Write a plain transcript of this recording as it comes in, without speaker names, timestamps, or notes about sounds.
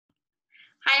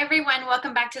Hi everyone,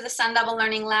 welcome back to the Sun Devil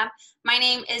Learning Lab. My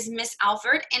name is Miss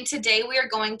Alford, and today we are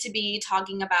going to be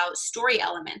talking about story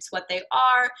elements, what they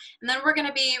are, and then we're going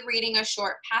to be reading a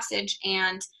short passage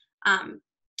and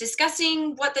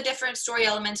discussing what the different story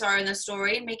elements are in the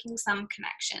story and making some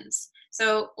connections.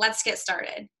 So let's get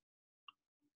started.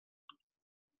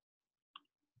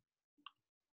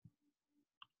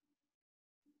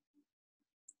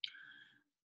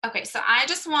 Okay, so I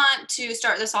just want to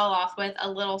start this all off with a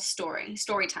little story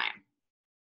time.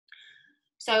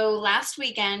 So last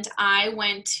weekend, I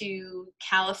went to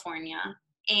California,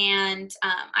 and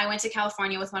I went to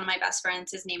California with one of my best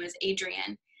friends. His name is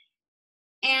Adrian.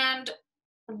 And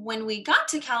when we got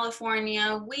to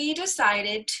California, we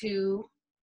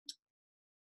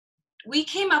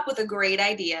came up with a great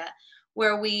idea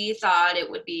where we thought it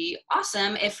would be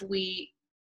awesome if we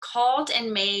called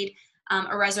and made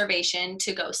a reservation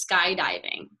to go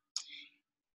skydiving.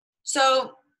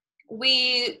 So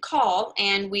we call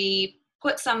and we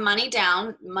put some money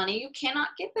down, money you cannot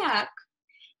get back,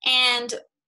 and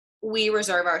we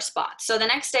reserve our spots. So the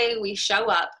next day we show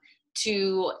up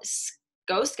to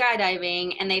go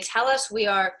skydiving, and they tell us we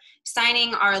are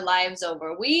signing our lives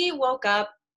over. We woke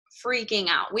up freaking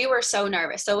out. We were so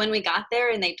nervous. So when we got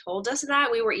there and they told us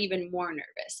that, we were even more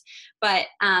nervous. But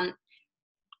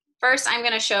first I'm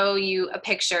going to show you a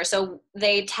picture. So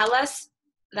they tell us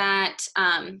that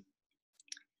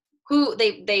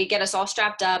they get us all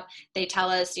strapped up. They tell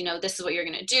us, this is what you're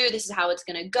going to do. This is how it's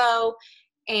going to go.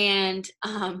 And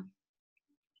I'm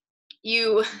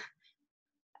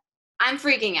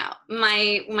freaking out.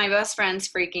 My best friend's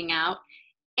freaking out.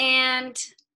 And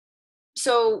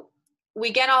so we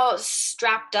get all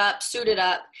strapped up, suited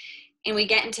up, and we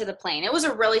get into the plane. It was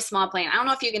a really small plane. I don't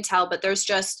know if you can tell, but there's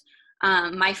just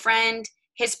my friend,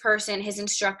 his person, his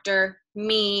instructor,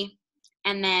 me,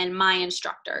 and then my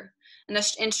instructor. And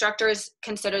the instructor is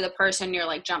considered the person you're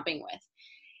like jumping with.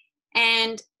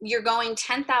 And you're going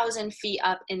 10,000 feet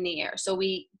up in the air. So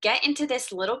we get into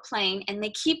this little plane, and they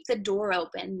keep the door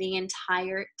open the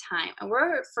entire time. And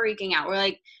we're freaking out. We're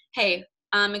like, hey,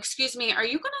 excuse me, are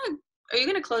you gonna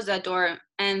close that door?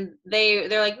 And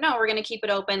they're like, no, we're gonna keep it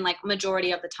open like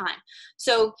majority of the time.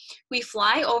 So we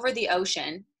fly over the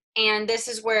ocean, and this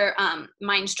is where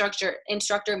my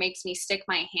instructor makes me stick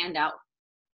my hand out.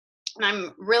 And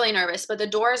I'm really nervous, but the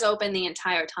door is open the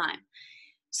entire time.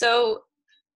 So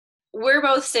we're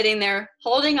both sitting there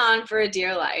holding on for a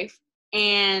dear life,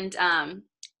 and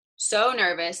so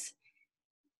nervous.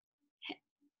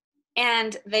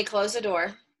 And they close the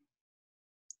door.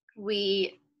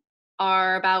 We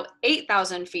are about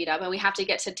 8,000 feet up, and we have to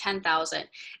get to 10,000.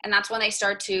 And that's when they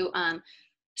start to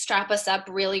strap us up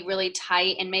really, really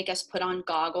tight and make us put on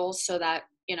goggles so that,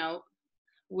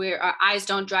 our eyes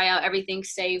don't dry out,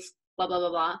 everything's safe, blah, blah, blah,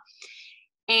 blah.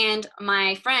 And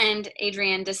my friend,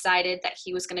 Adrian, decided that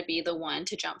he was going to be the one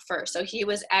to jump first. So he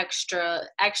was extra,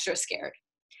 extra scared.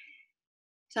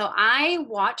 So I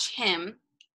watch him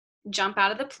jump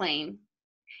out of the plane,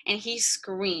 and he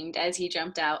screamed as he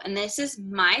jumped out. And this is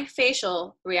my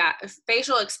facial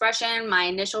expression, my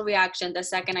initial reaction the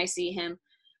second I see him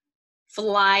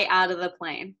fly out of the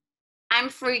plane. I'm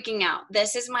freaking out.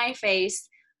 This is my face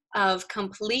of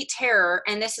complete terror.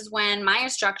 And this is when my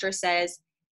instructor says,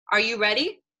 are you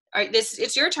ready?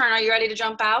 It's your turn. Are you ready to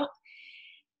jump out?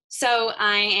 So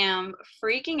I am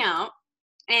freaking out.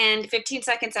 And 15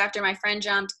 seconds after my friend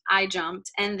jumped, I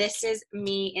jumped. And this is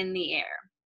me in the air.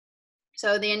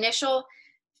 So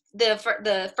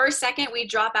the first second we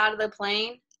drop out of the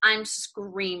plane, I'm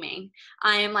screaming.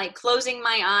 I am like closing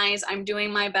my eyes. I'm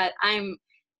doing my best. I'm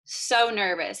so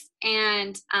nervous.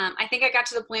 And I think I got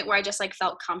to the point where I just like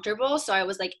felt comfortable. So I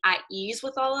was like at ease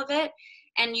with all of it.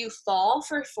 And you fall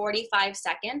for 45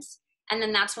 seconds. And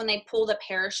then that's when they pull the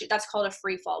parachute. That's called a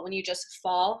free fall. When you just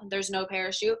fall, there's no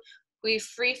parachute. We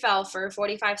free fell for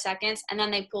 45 seconds, and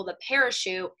then they pull the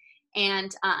parachute,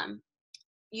 and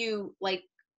you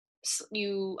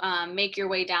make your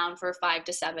way down for 5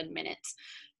 to 7 minutes.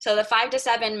 So the 5 to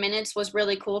 7 minutes was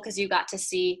really cool because you got to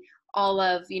see all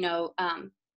of,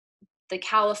 the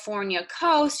California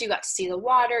coast. You got to see the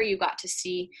water. You got to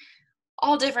see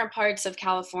all different parts of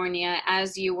California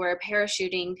as you were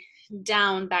parachuting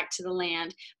down back to the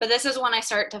land. But this is when I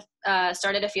started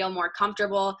to feel more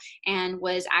comfortable and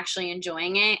was actually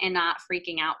enjoying it and not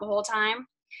freaking out the whole time.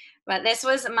 But this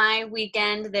was my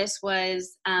weekend. This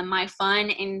was my fun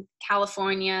in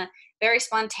California. Very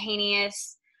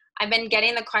spontaneous. I've been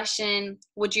getting the question,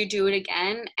 would you do it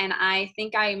again? And I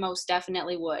think I most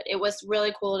definitely would. It was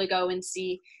really cool to go and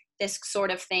see this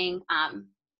sort of thing,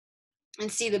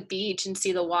 and see the beach and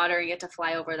see the water and get to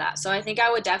fly over that. So I think I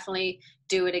would definitely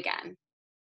do it again.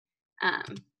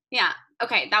 Yeah,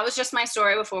 okay, that was just my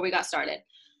story before we got started.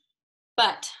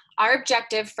 But our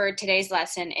objective for today's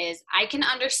lesson is I can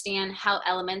understand how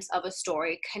elements of a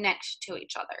story connect to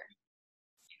each other.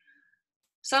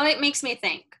 So it makes me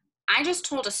think, I just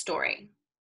told a story.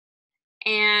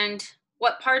 And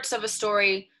what parts of a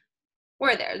story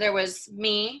were there? There was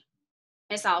me,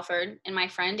 Miss Alford, and my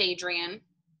friend Adrian.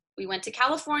 We went to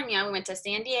California, we went to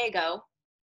San Diego,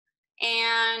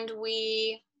 and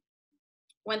we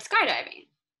went skydiving.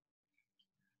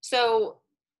 So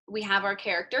we have our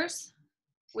characters,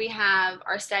 we have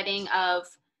our setting of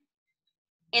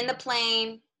in the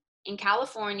plane, in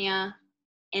California,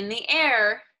 in the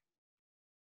air,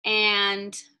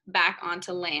 and back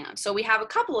onto land. So we have a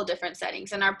couple of different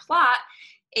settings, and our plot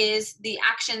is the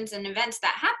actions and events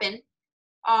that happen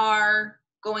are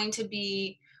going to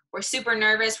be, we're super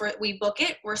nervous, we book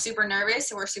it, we're super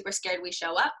nervous, we're super scared, we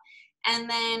show up, and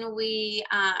then we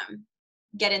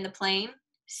get in the plane,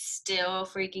 still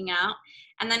freaking out,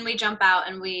 and then we jump out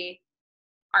and we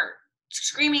are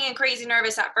screaming and crazy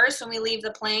nervous at first when we leave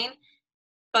the plane,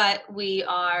 but we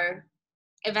are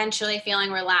eventually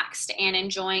feeling relaxed and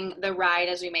enjoying the ride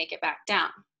as we make it back down.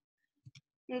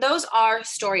 And those are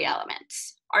story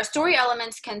elements. Our story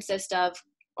elements consist of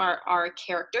our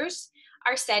characters,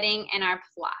 our setting, and our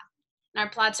plot. And our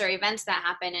plots are events that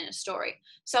happen in a story.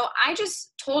 So I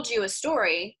just told you a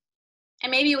story,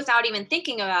 and maybe without even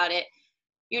thinking about it,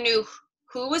 you knew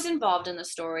who was involved in the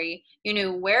story, you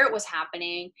knew where it was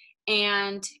happening,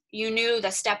 and you knew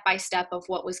the step-by-step of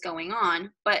what was going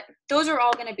on. But those are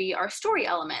all going to be our story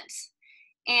elements.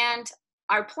 And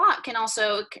our plot can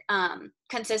also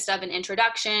consist of an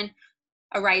introduction,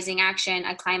 a rising action,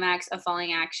 a climax, a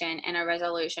falling action, and a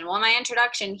resolution. Well, my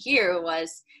introduction here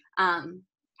was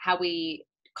how we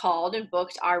called and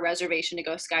booked our reservation to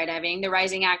go skydiving. The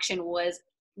rising action was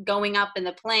going up in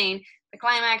the plane. The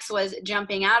climax was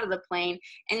jumping out of the plane,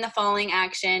 and the falling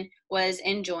action was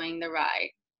enjoying the ride.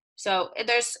 So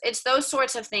it's those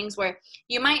sorts of things where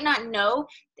you might not know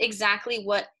exactly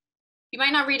what, you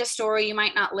might not read a story, you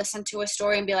might not listen to a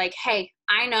story and be like, hey,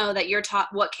 I know that you're taught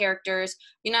what characters,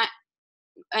 you're not,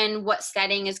 and what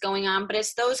setting is going on, but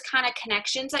it's those kind of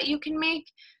connections that you can make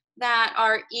that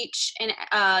are each in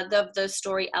the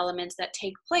story elements that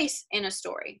take place in a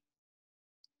story.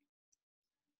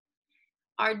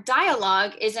 Our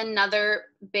dialogue is another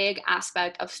big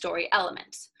aspect of story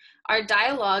elements. Our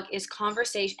dialogue is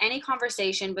any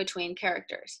conversation between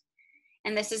characters.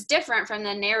 And this is different from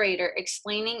the narrator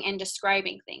explaining and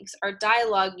describing things. Our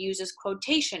dialogue uses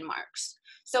quotation marks.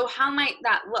 So how might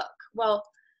that look? Well,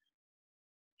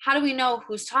 how do we know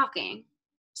who's talking?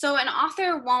 So an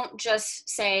author won't just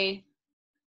say,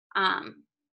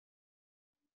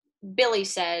 Billy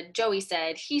said, Joey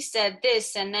said, he said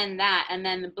this, and then that, and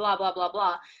then blah, blah, blah,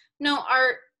 blah. No,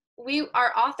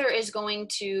 our author is going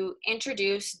to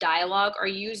introduce dialogue or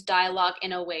use dialogue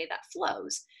in a way that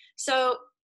flows. So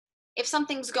if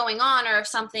something's going on, or if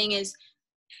something is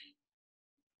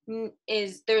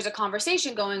there's a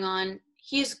conversation going on,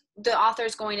 the author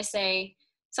is going to say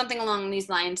something along these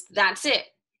lines. That's it,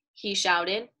 he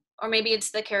shouted. Or maybe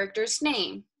it's the character's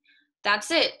name.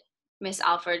 That's it, Miss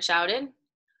Alford shouted.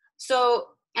 So,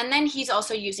 and then he's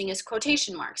also using his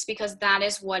quotation marks because that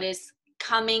is what is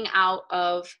coming out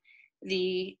of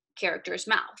the character's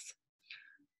mouth.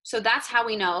 So that's how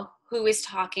we know who is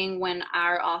talking when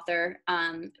our author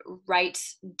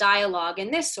writes dialogue in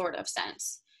this sort of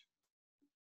sense.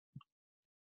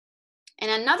 And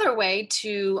another way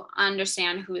to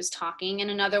understand who is talking,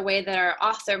 and another way that our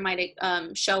author might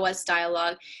show us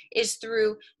dialogue, is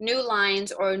through new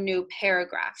lines or new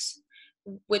paragraphs,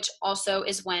 which also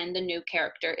is when the new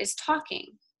character is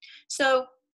talking. So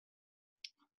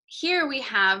here we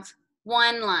have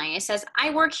one line. It says, I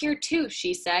work here too,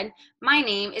 she said. My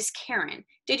name is Karen.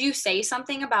 Did you say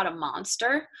something about a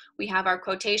monster? We have our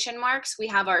quotation marks. We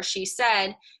have our she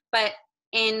said. But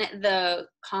in the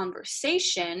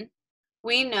conversation,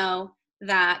 we know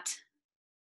that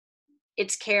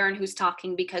it's Karen who's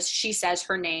talking because she says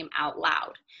her name out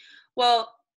loud.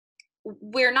 Well,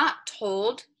 we're not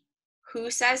told who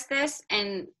says this,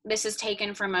 and this is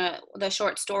taken from the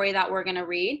short story that we're going to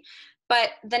read, but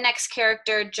the next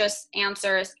character just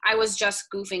answers, I was just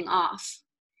goofing off.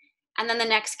 And then the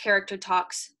next character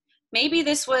talks, maybe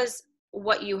this was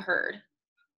what you heard.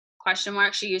 Question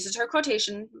mark, she uses her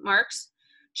quotation marks.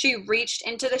 She reached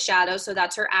into the shadows, so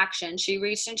that's her action. She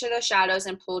reached into the shadows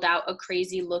and pulled out a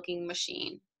crazy looking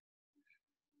machine.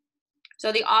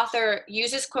 So the author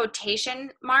uses quotation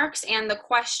marks and the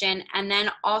question, and then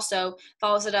also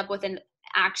follows it up with an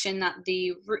action that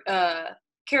the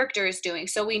character is doing.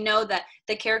 So we know that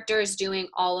the character is doing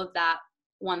all of that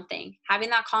one thing, having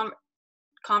that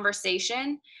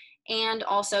conversation, and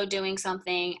also doing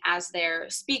something as they're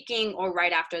speaking or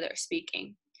right after they're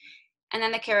speaking. And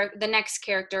then the next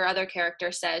other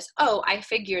character says, "Oh, I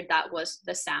figured that was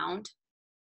the sound."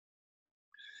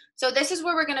 So this is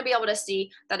where we're going to be able to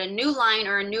see that a new line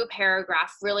or a new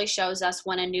paragraph really shows us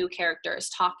when a new character is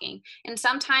talking. And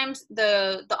sometimes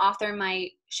the author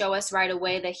might show us right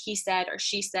away that he said or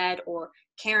she said or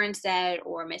Karen said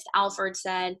or Miss Alford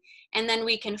said. And then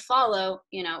we can follow,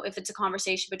 if it's a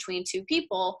conversation between two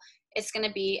people, it's going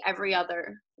to be every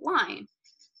other line.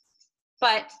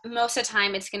 But most of the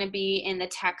time, it's going to be in the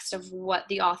text of what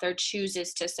the author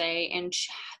chooses to say and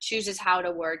chooses how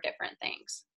to word different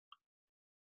things.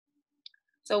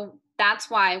 So that's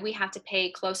why we have to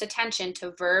pay close attention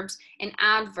to verbs and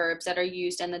adverbs that are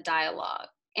used in the dialogue,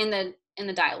 in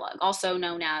the dialogue, also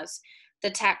known as the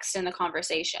text in the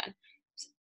conversation.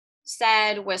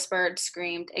 Said, whispered,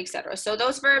 screamed, etc. So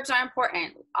those verbs are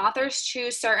important. Authors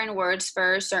choose certain words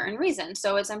for certain reasons.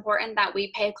 So it's important that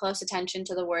we pay close attention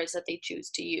to the words that they choose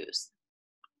to use.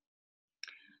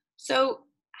 So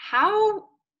how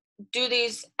do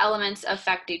these elements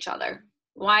affect each other?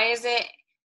 Why is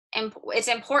it's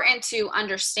important to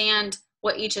understand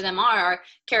what each of them are, our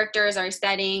characters, our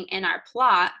setting, and our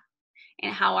plot,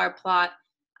 and how our plot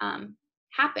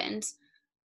happens.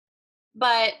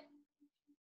 But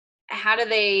how do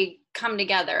they come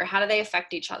together? How do they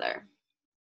affect each other?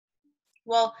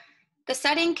 Well, the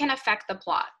setting can affect the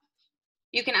plot.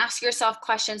 You can ask yourself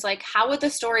questions like, how would the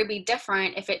story be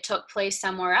different if it took place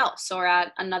somewhere else or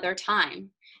at another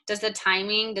time? Does the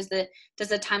timing, does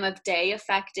the time of day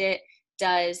affect it?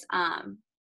 Does,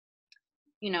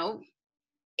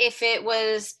 if it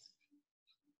was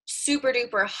super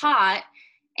duper hot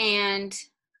and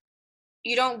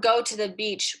you don't go to the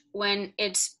beach when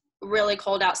it's really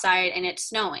cold outside and it's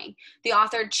snowing. The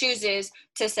author chooses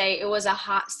to say it was a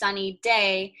hot, sunny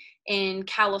day in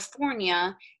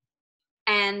California,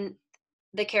 and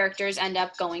the characters end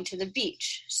up going to the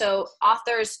beach. So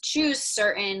authors choose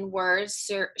certain words,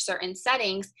 certain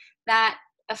settings that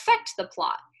affect the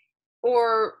plot,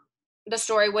 or the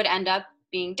story would end up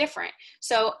being different.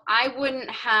 So I wouldn't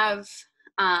have,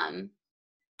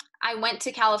 I went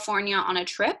to California on a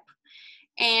trip,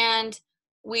 and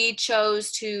we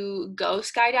chose to go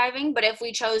skydiving. But if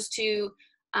we chose to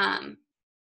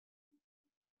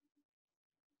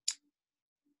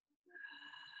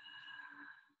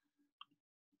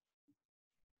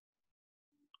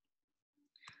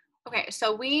okay,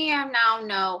 so we now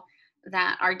know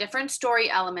that our different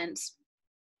story elements,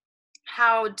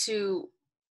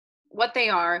 what they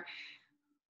are,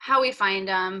 how we find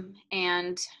them,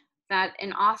 and that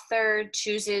an author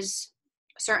chooses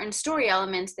certain story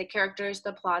elements, the characters,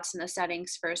 the plots, and the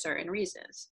settings for certain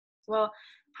reasons. Well,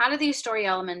 how do these story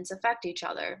elements affect each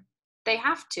other? They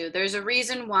have to. There's a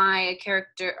reason why a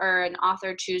character or an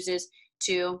author chooses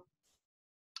to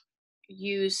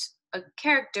use a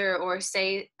character or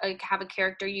have a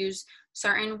character use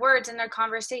certain words in their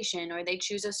conversation, or they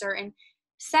choose a certain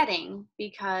setting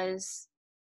because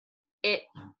it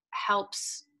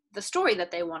helps the story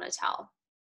that they want to tell.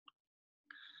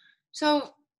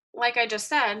 So, like I just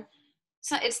said,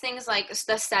 it's things like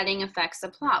the setting affects the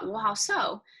plot. Well, how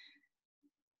so?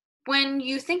 When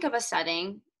you think of a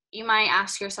setting, you might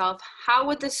ask yourself, how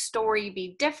would the story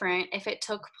be different if it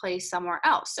took place somewhere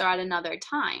else or at another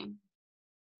time?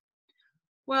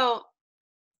 Well,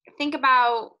 think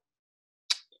about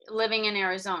living in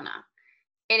Arizona.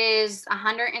 It is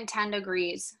 110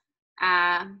 degrees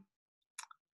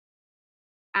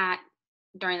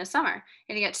during the summer.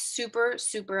 It gets super,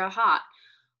 super hot.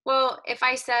 Well, if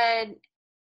I said,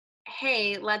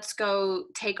 hey, let's go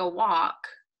take a walk,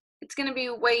 it's going to be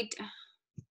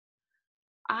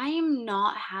I'm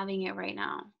not having it right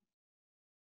now.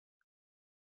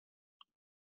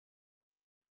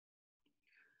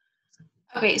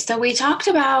 Okay, so we talked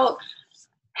about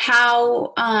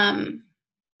how,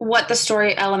 what the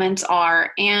story elements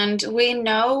are, and we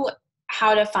know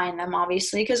how to find them,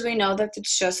 obviously, because we know that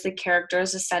it's just the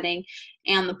characters, the setting,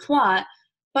 and the plot.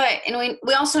 And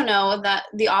we also know that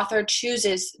the author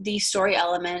chooses these story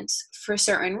elements for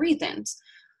certain reasons.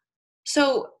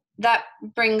 So that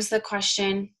brings the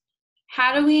question,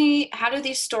 how do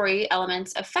these story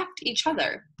elements affect each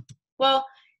other? Well,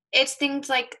 it's things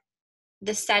like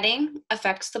the setting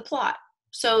affects the plot.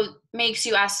 So makes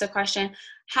you ask the question,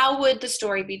 how would the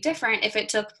story be different if it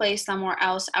took place somewhere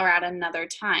else or at another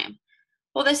time?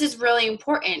 Well, this is really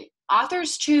important.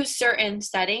 Authors choose certain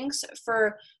settings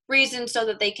for reasons so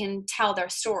that they can tell their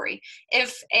story.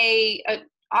 If a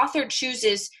author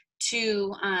chooses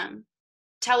to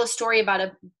tell a story about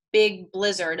a big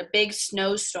blizzard, a big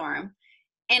snowstorm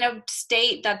in a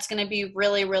state that's going to be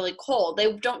really, really cold.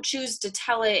 They don't choose to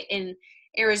tell it in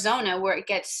Arizona where it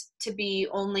gets to be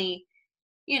only,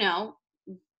 you know,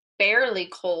 barely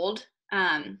cold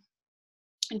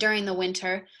during the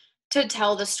winter to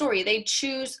tell the story. They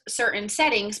choose certain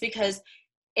settings because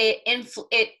it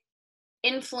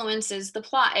influences the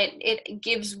plot. It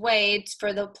gives way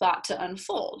for the plot to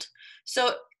unfold.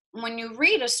 So when you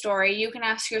read a story, you can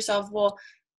ask yourself, well,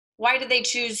 why did they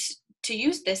choose to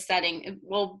use this setting?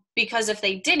 Well, because if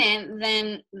they didn't,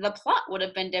 then the plot would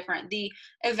have been different. The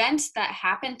events that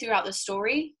happened throughout the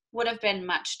story would have been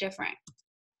much different.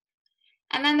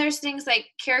 And then there's things like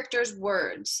characters'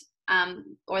 words,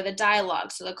 or the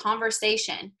dialogue, so the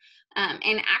conversation,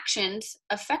 and actions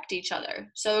affect each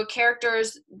other. So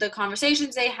characters, the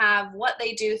conversations they have, what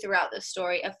they do throughout the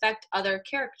story affect other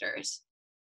characters.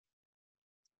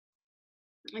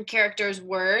 And characters'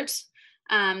 words,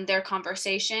 their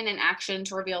conversation and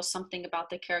actions reveal something about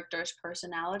the character's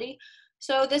personality.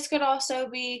 So this could also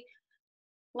be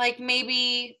like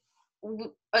maybe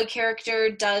a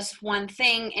character does one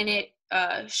thing and it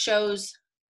shows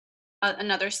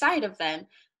another side of them,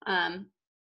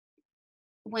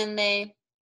 when they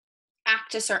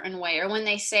act a certain way or when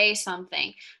they say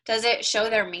something. Does it show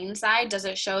their mean side? Does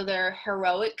it show their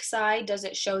heroic side? Does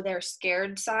it show their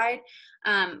scared side?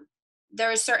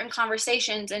 There are certain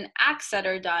conversations and acts that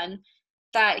are done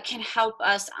that can help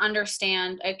us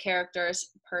understand a character's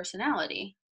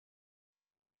personality.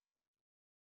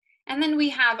 And then we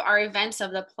have our events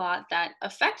of the plot that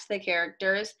affect the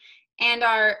characters and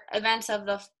our events of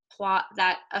the plot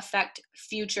that affect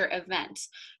future events.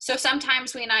 So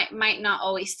sometimes we might not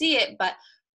always see it, but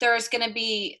there's going to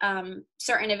be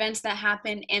certain events that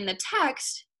happen in the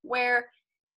text where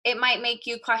it might make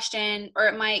you question, or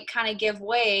it might kind of give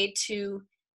way to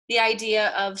the idea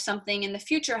of something in the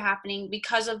future happening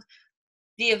because of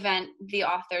the event the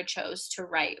author chose to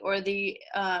write, or the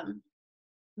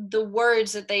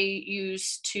words that they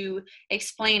use to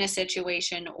explain a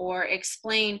situation or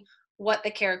explain what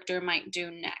the character might do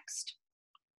next.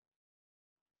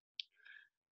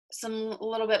 A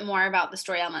little bit more about the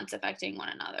story elements affecting one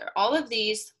another. All of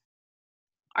these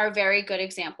are very good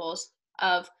examples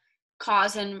of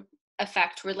cause and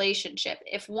effect relationship.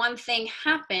 If one thing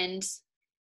happens,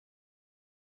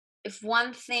 if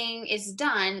one thing is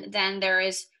done, then there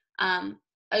is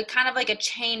a kind of like a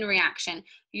chain reaction.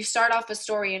 You start off a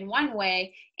story in one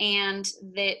way and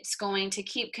it's going to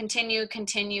keep continue.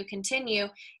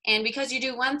 And because you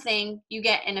do one thing, you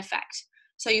get an effect.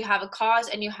 So you have a cause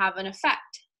and you have an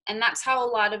effect. And that's how a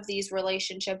lot of these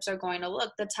relationships are going to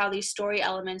look. That's how these story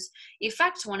elements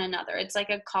affect one another. It's like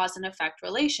a cause and effect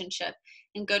relationship.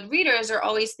 And good readers are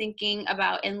always thinking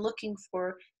about and looking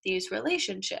for these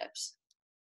relationships.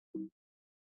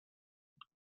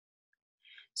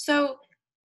 So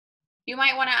you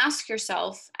might want to ask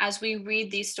yourself, as we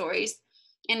read these stories,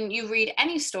 and you read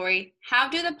any story, how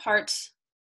do the parts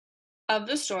of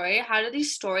the story, how do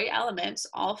these story elements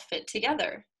all fit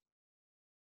together?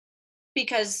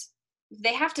 Because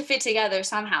they have to fit together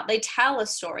somehow. They tell a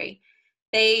story.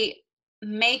 They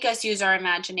make us use our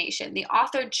imagination. The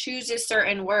author chooses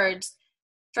certain words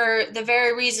for the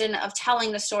very reason of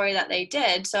telling the story that they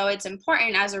did. So it's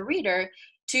important as a reader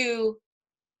to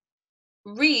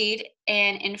read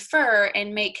and infer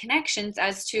and make connections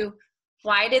as to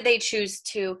why did they choose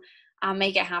to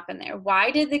make it happen there.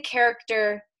 Why did the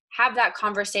character have that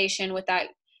conversation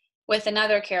with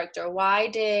another character? Why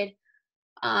did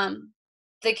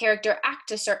the character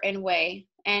act a certain way,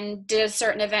 and did a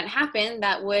certain event happen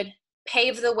that would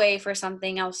pave the way for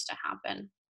something else to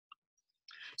happen?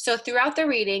 So throughout the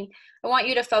reading, I want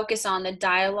you to focus on the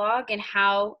dialogue and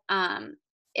how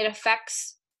it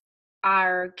affects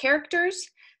our characters,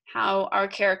 how our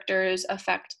characters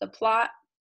affect the plot,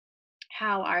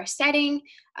 how our setting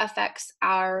affects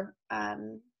our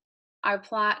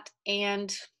plot,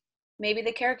 and maybe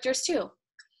the characters too.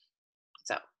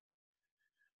 So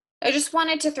I just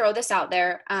wanted to throw this out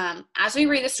there. As we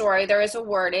read the story, there is a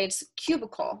word, it's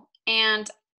cubicle. And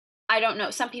I don't know,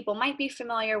 some people might be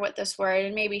familiar with this word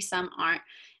and maybe some aren't.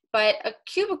 But a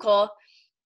cubicle,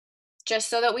 just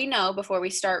so that we know before we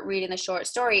start reading the short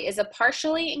story, is a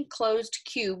partially enclosed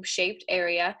cube-shaped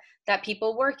area that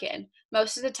people work in,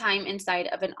 most of the time inside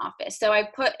of an office. So I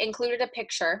included a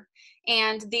picture,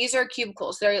 and these are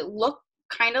cubicles. They look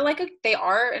kind of like they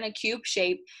are in a cube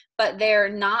shape, but they're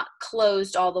not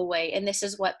closed all the way. And this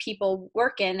is what people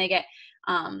work in. They get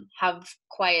have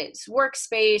quiet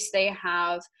workspace. They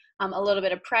have a little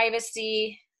bit of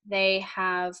privacy. They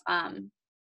have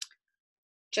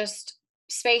just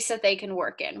space that they can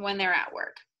work in when they're at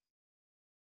work.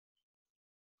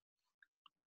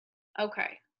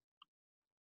 Okay,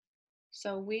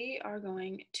 so we are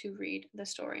going to read the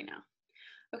story now.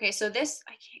 Okay, so this,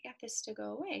 I can't get this to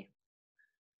go away.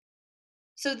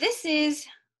 So this is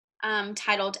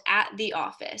titled At the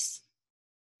Office.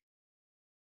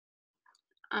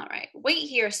 All right, wait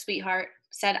here, sweetheart,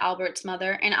 said Albert's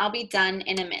mother, and I'll be done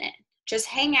in a minute. Just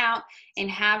hang out and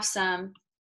have some.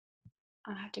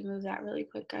 I'll have to move that really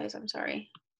quick, guys. I'm sorry.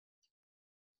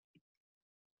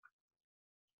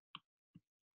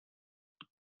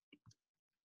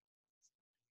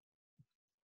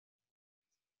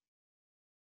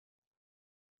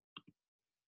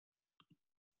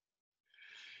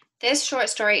 This short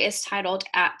story is titled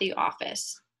At the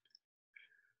Office.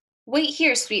 Wait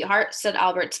here, sweetheart, said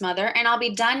Albert's mother, and I'll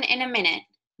be done in a minute.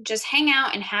 Just hang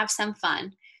out and have some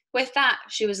fun. With that,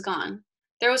 she was gone.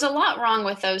 There was a lot wrong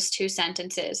with those two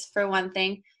sentences. For one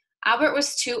thing, Albert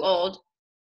was too old.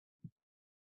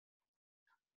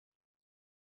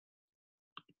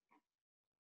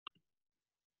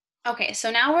 Okay,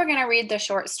 so now we're going to read the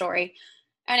short story.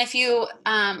 And if you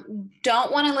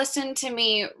don't want to listen to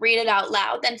me read it out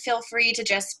loud, then feel free to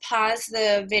just pause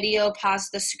the video, pause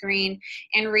the screen,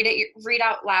 and read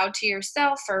out loud to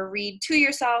yourself or read to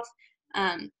yourself,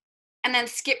 um, and then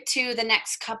skip to the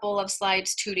next couple of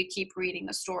slides too to keep reading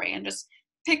the story and just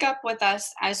pick up with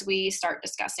us as we start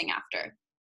discussing after.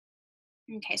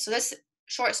 Okay, so this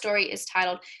short story is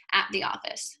titled At the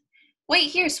Office.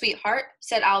 Wait here, sweetheart,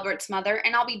 said Albert's mother,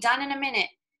 and I'll be done in a minute.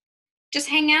 Just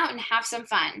hang out and have some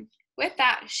fun. With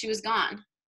that, she was gone.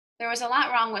 There was a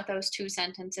lot wrong with those two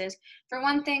sentences. For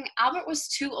one thing, Albert was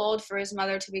too old for his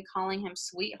mother to be calling him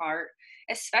sweetheart,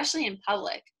 especially in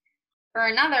public. For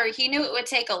another, he knew it would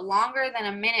take a longer than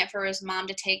a minute for his mom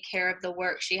to take care of the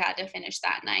work she had to finish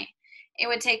that night. It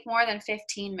would take more than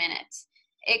 15 minutes.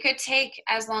 It could take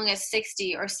as long as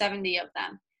 60 or 70 of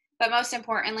them. But most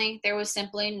importantly, there was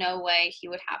simply no way he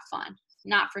would have fun.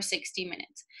 Not for 60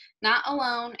 minutes. Not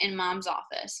alone in Mom's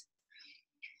office.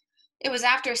 It was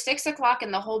after 6 o'clock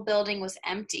and the whole building was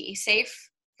empty, save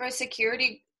for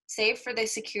the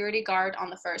security guard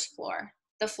on the first floor.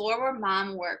 The floor where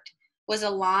Mom worked was a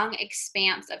long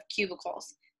expanse of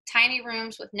cubicles, tiny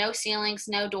rooms with no ceilings,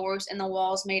 no doors, and the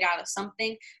walls made out of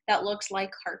something that looked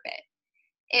like carpet.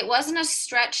 It wasn't a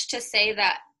stretch to say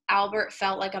that Albert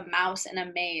felt like a mouse in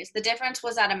a maze. The difference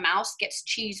was that a mouse gets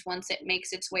cheese once it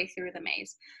makes its way through the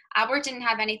maze. Albert didn't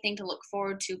have anything to look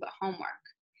forward to but homework.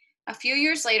 A few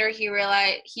years later, he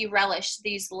realized he relished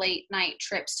these late night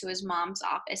trips to his mom's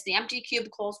office. The empty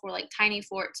cubicles were like tiny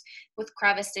forts with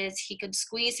crevices he could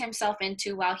squeeze himself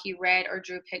into while he read or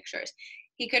drew pictures.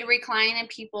 He could recline in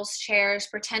people's chairs,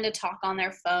 pretend to talk on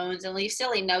their phones, and leave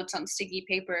silly notes on sticky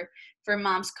paper for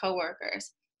Mom's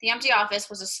coworkers. The empty office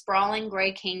was a sprawling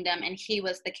gray kingdom, and he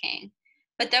was the king.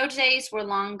 But those days were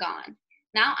long gone.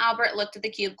 Now Albert looked at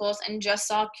the cubicles and just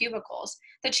saw cubicles.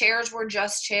 The chairs were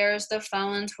just chairs, the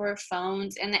phones were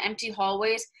phones, and the empty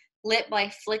hallways, lit by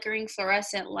flickering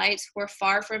fluorescent lights, were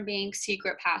far from being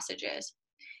secret passages.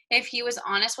 If he was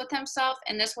honest with himself,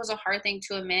 and this was a hard thing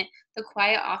to admit, the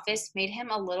quiet office made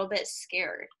him a little bit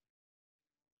scared.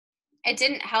 It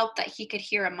didn't help that he could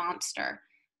hear a monster.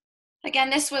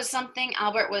 Again, this was something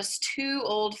Albert was too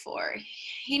old for.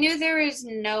 He knew there was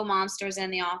no monsters in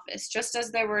the office, just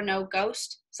as there were no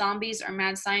ghosts, zombies, or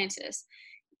mad scientists.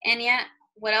 And yet,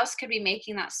 what else could be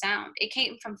making that sound? It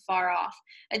came from far off,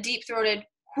 a deep-throated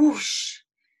whoosh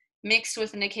mixed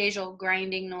with an occasional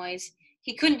grinding noise.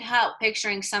 He couldn't help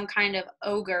picturing some kind of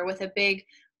ogre with a big,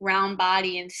 round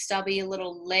body and stubby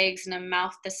little legs and a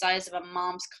mouth the size of a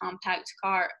mom's compact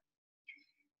car.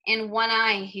 And one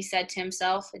eye, he said to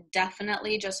himself,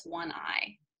 definitely just one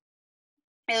eye.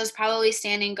 It was probably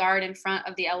standing guard in front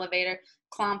of the elevator,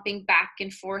 clomping back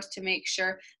and forth to make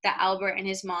sure that Albert and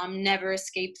his mom never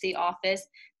escaped the office.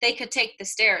 They could take the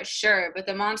stairs, sure, but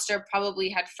the monster probably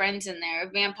had friends in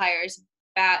there, vampires,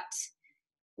 bats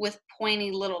with pointy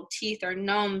little teeth, or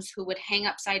gnomes who would hang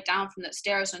upside down from the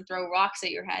stairs and throw rocks at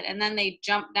your head, and then they'd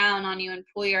jump down on you and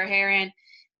pull your hair in.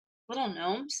 Little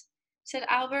gnomes? Said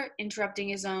Albert, interrupting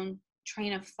his own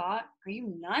train of thought. Are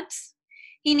you nuts?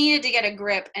 He needed to get a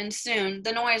grip, and soon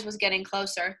the noise was getting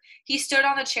closer. He stood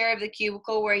on the chair of the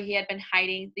cubicle where he had been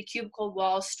hiding. The cubicle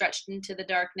walls stretched into the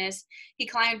darkness. He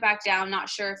climbed back down, not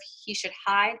sure if he should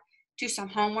hide, do some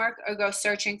homework, or go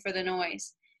searching for the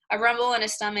noise. A rumble in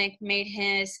his stomach made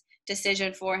his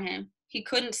decision for him. He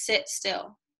couldn't sit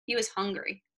still. He was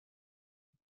hungry.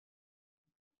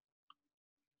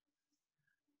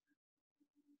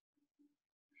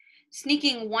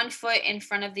 Sneaking one foot in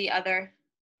front of the other,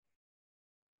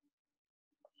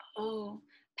 oh,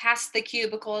 past the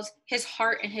cubicles, his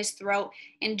heart in his throat,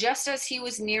 and just as he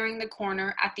was nearing the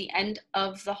corner at the end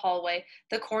of the hallway,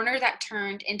 the corner that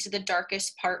turned into the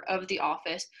darkest part of the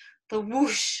office, the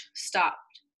whoosh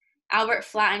stopped. Albert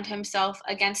flattened himself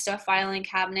against a filing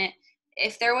cabinet.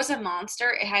 If there was a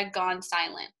monster, it had gone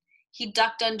silent. He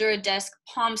ducked under a desk,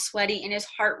 palms sweaty and his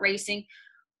heart racing.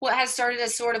 What had started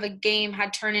as sort of a game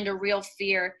had turned into real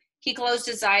fear. He closed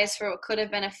his eyes for what could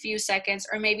have been a few seconds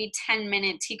or maybe 10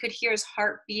 minutes. He could hear his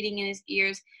heart beating in his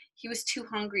ears. He was too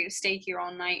hungry to stay here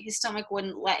all night. His stomach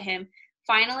wouldn't let him.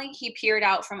 Finally, he peered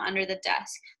out from under the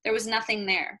desk. There was nothing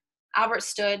there. Albert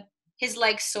stood, his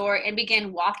legs sore, and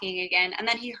began walking again, and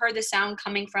then he heard the sound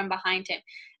coming from behind him.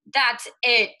 "That's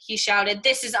it," he shouted.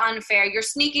 "This is unfair. You're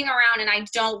sneaking around and I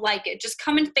don't like it. Just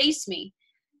come and face me."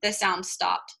 The sound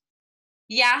stopped.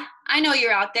 "Yeah, I know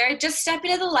you're out there. Just step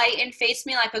into the light and face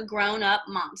me like a grown-up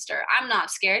monster. I'm not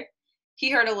scared." He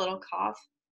heard a little cough.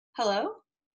 "Hello?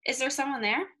 Is there someone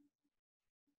there?"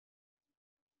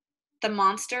 The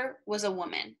monster was a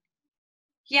woman.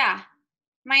 "Yeah,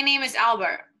 my name is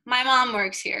Albert. My mom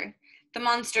works here." The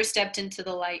monster stepped into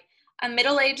the light. A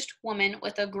middle-aged woman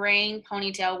with a graying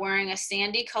ponytail wearing a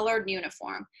sandy-colored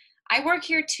uniform. "I work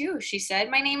here too," she said.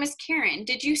 "My name is Karen.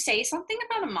 Did you say something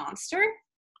about a monster?"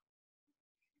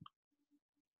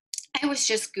 "I was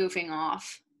just goofing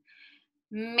off."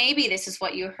 "Maybe this is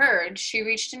what you heard." She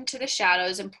reached into the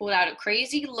shadows and pulled out a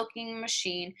crazy-looking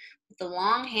machine with a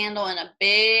long handle and a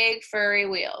big furry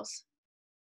wheels.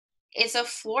 "It's a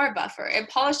floor buffer. It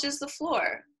polishes the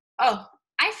floor." "Oh,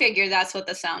 I figured that's what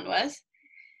the sound was."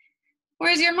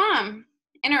 "Where's your mom?"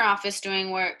 "In her office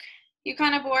doing work." "You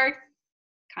kind of bored?"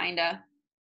 "Kinda."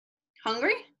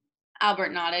 "Hungry?" Albert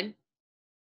nodded.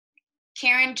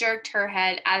 Karen jerked her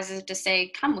head as if to say,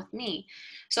 "Come with me."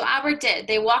 So Albert did.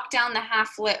 They walked down the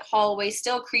half-lit hallway,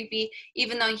 still creepy,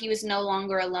 even though he was no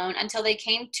longer alone, until they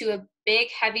came to a big,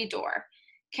 heavy door.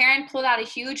 Karen pulled out a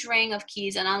huge ring of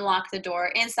keys and unlocked the door.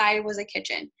 Inside was a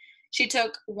kitchen. She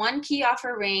took one key off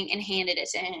her ring and handed it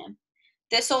to him.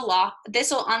 This'll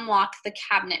unlock the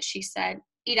cabinet," she said.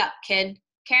 "Eat up, kid."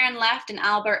 Karen left and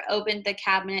Albert opened the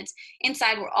cabinets.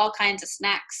 Inside were all kinds of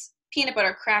snacks. Peanut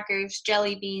butter crackers,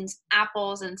 jelly beans,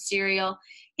 apples, and cereal.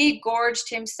 He gorged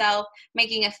himself,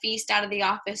 making a feast out of the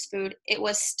office food. It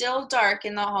was still dark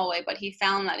in the hallway, but he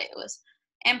found that it was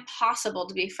impossible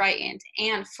to be frightened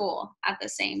and full at the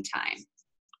same time.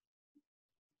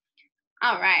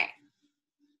 All right.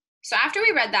 So after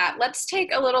we read that, let's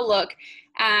take a little look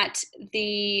at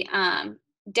the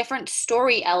different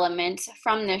story elements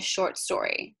from this short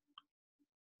story.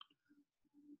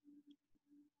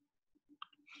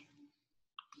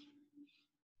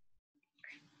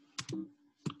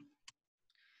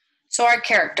 So our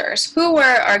characters. Who were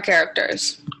our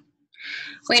characters?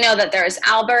 We know that there is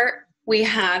Albert, we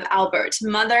have Albert's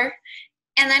mother,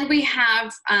 and then we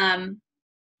have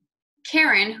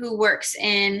Karen, who works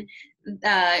in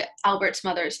Albert's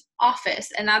mother's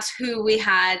office, and that's who we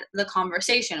had the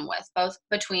conversation with, both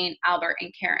between Albert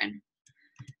and Karen.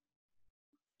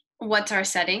 What's our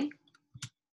setting?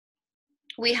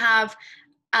 We have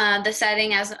the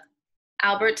setting as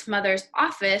Albert's mother's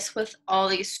office with all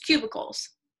these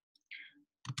cubicles.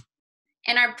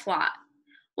 And our plot.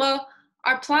 Well,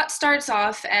 our plot starts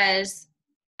off as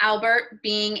Albert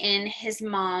being in his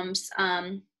mom's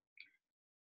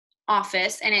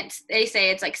office, and they say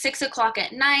it's like 6 o'clock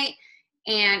at night,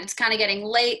 and it's kind of getting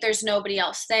late. There's nobody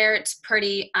else there. It's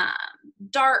pretty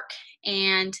dark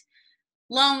and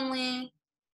lonely.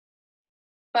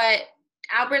 But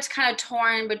Albert's kind of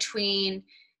torn between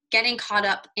getting caught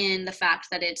up in the fact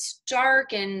that it's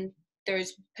dark and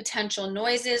there's potential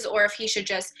noises, or if he should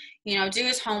just, do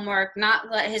his homework,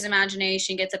 not let his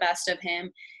imagination get the best of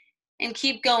him, and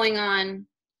keep going on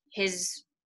his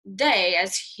day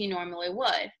as he normally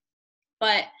would.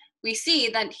 But we see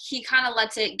that he kind of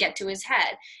lets it get to his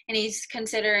head, and he's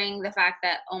considering the fact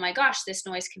that, oh my gosh, this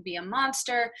noise could be a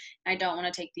monster, and I don't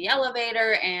want to take the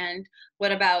elevator, and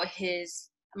what about his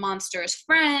monster's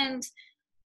friends,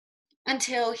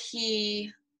 until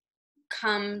he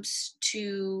comes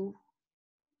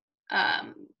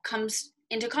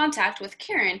into contact with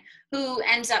Karen, who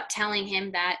ends up telling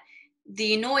him that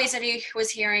the noise that he was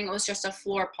hearing was just a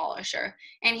floor polisher.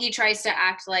 And he tries to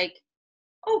act like,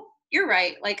 "Oh, you're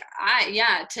right.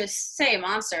 To say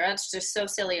monster, that's just so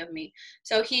silly of me."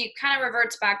 So he kind of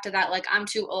reverts back to that, like, I'm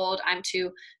too old, I'm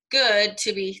too good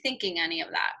to be thinking any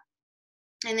of that.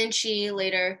 And then she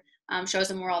later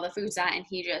shows him where all the food's at, and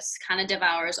he just kind of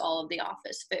devours all of the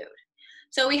office food.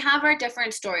 So we have our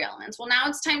different story elements. Well, now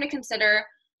it's time to consider,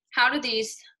 how do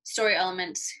these story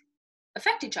elements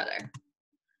affect each other?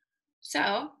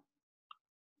 So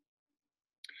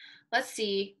let's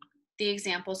see the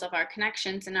examples of our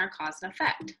connections and our cause and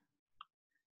effect.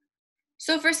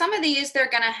 So for some of these, they're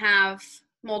going to have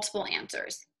multiple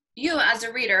answers. You, as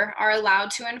a reader, are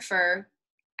allowed to infer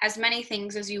as many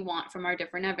things as you want from our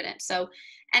different evidence. So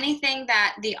anything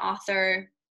that the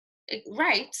author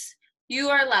writes, you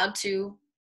are allowed to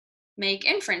make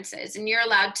inferences, and you're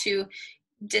allowed to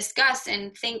discuss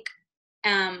and think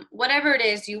whatever it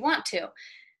is you want to.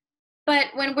 But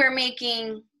when we're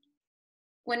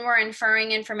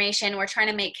inferring information, we're trying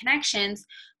to make connections,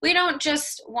 we don't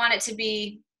just want it to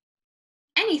be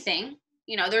anything.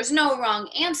 There's no wrong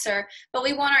answer, but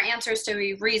we want our answers to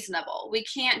be reasonable. We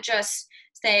can't just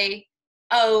say,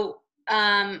 oh,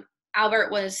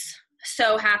 Albert was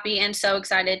so happy and so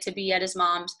excited to be at his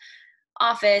mom's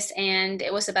office and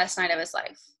it was the best night of his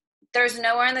life. There's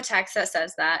nowhere in the text that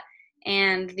says that,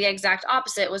 and the exact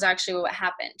opposite was actually what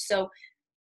happened. So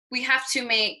we have to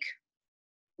make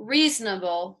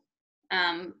reasonable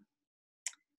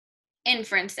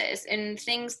inferences and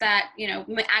things that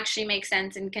actually make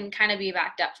sense and can kind of be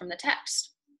backed up from the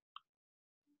text.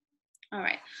 All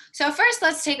right, so first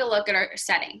let's take a look at our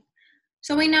setting.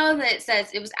 So we know that it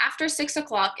says it was after 6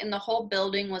 o'clock and the whole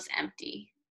building was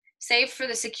empty, save for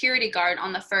the security guard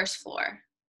on the first floor.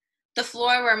 The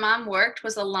floor where Mom worked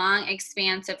was a long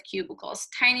expanse of cubicles,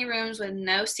 tiny rooms with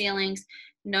no ceilings,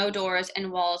 no doors,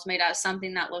 and walls made out of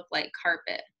something that looked like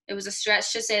carpet. It was a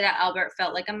stretch to say that Albert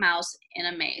felt like a mouse in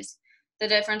a maze. The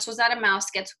difference was that a mouse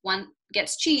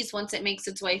gets cheese once it makes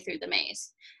its way through the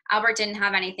maze. Albert didn't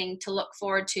have anything to look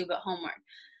forward to but homework.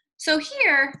 So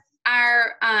here,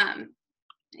 let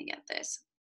me get this.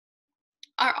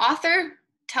 Our author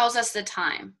tells us the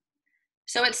time.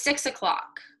 So it's 6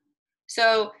 o'clock.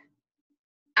 So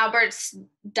Albert's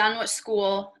done with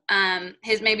school.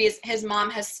 His mom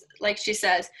has, like she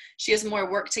says, she has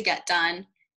more work to get done.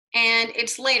 And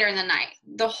it's later in the night.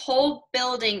 The whole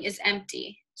building is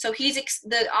empty. So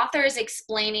the author is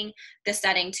explaining the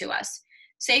setting to us.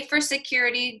 Save for the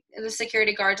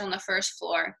security guards on the first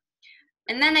floor.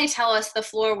 And then they tell us the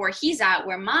floor where he's at,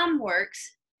 where Mom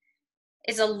works,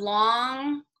 is a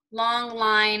long, long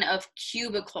line of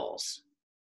cubicles.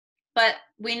 But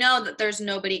we know that there's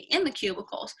nobody in the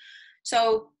cubicles.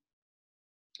 So,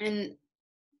 and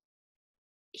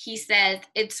he says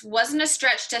it wasn't a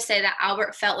stretch to say that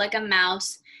Albert felt like a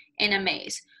mouse in a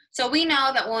maze. So we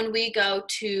know that when we go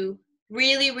to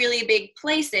really, really big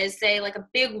places, say like a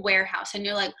big warehouse, and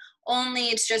you're like, only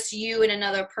it's just you and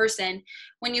another person,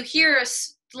 when you hear a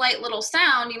slight little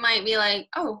sound, you might be like,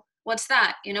 oh, what's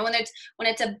that? When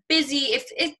it's a busy,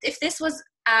 if this was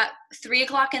at 3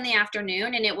 o'clock in the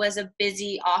afternoon and it was a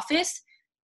busy office,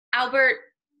 Albert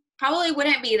probably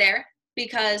wouldn't be there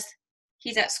because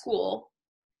he's at school.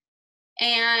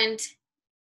 And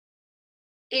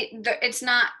it's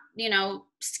not,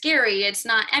 scary. It's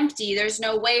not empty. There's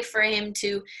no way for him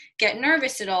to get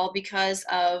nervous at all because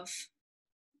of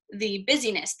the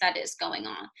busyness that is going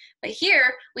on. But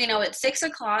here, we know at 6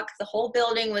 o'clock, the whole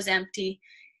building was empty,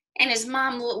 and his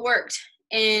mom worked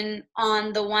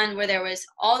on the one where there was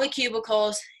all the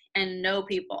cubicles and no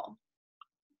people.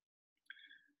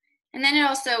 And then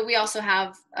we also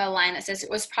have a line that says it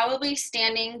was probably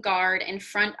standing guard in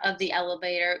front of the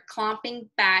elevator, clomping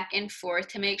back and forth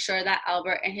to make sure that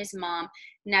Albert and his mom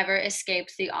never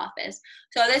escaped the office.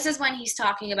 So this is when he's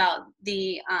talking about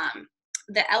the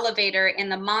elevator and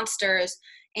the monsters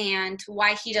and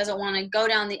why he doesn't want to go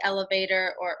down the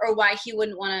elevator or why he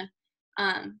wouldn't want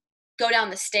to go down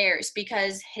the stairs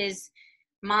because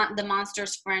the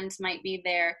monster's friends might be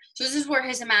there. So this is where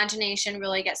his imagination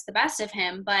really gets the best of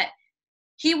him, but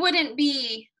he wouldn't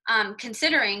be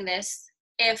considering this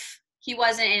if he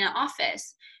wasn't in an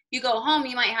office. You go home,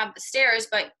 you might have the stairs,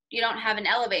 but you don't have an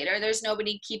elevator. There's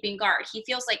nobody keeping guard. He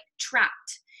feels like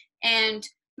trapped. And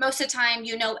most of the time,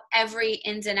 every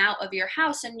ins and out of your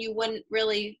house, and you wouldn't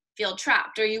really feel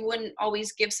trapped, or you wouldn't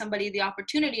always give somebody the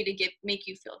opportunity to make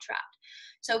you feel trapped.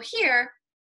 So here,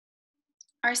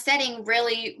 our setting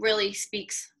really, really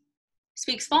speaks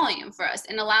volume for us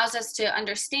and allows us to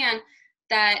understand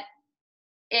that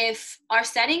if our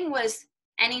setting was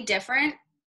any different,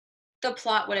 the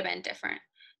plot would have been different.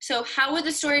 So how would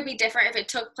the story be different if it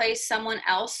took place somewhere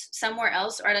else,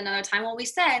 or at another time? Well, we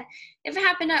said if it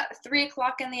happened at 3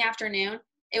 o'clock in the afternoon,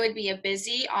 it would be a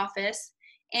busy office,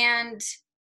 and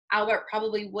Albert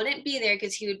probably wouldn't be there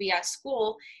because he would be at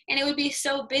school, and it would be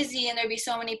so busy and there'd be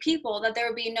so many people that there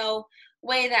would be no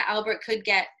way that Albert could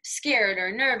get scared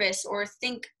or nervous or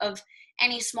think of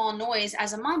any small noise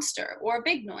as a monster or a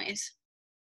big noise.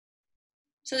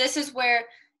 So this is where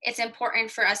it's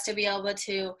important for us to be able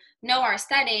to know our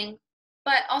setting,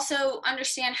 but also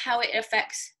understand how it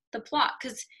affects the plot,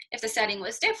 because if the setting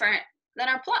was different, then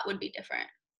our plot would be different.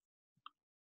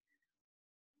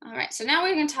 All right, so now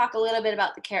we're going to talk a little bit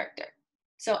about the character.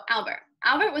 So Albert.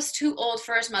 Albert was too old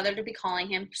for his mother to be calling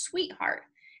him sweetheart,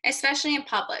 especially in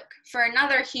public. For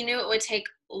another, he knew it would take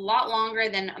a lot longer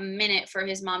than a minute for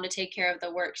his mom to take care of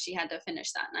the work she had to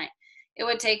finish that night. It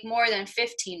would take more than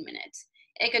 15 minutes.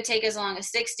 It could take as long as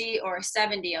 60 or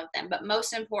 70 of them, but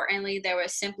most importantly, there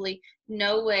was simply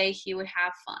no way he would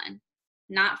have fun.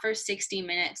 Not for 60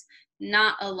 minutes,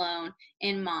 not alone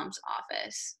in mom's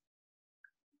office.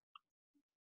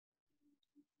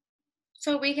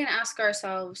 So we can ask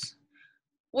ourselves,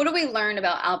 what do we learn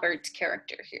about Albert's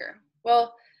character here?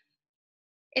 Well,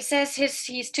 it says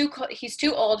he's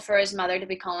too old for his mother to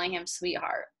be calling him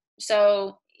sweetheart.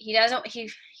 So he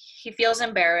feels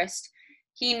embarrassed.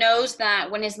 He knows that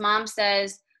when his mom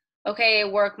says, okay,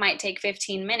 work might take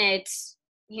 15 minutes,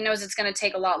 he knows it's going to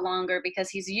take a lot longer because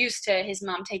he's used to his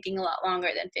mom taking a lot longer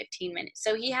than 15 minutes.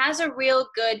 So he has a real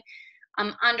good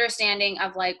understanding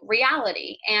of like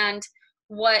reality and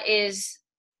what is,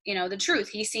 the truth.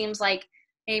 He seems like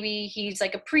maybe he's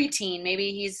like a preteen,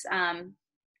 maybe he's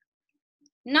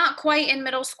not quite in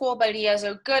middle school, but he has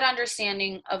a good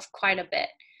understanding of quite a bit.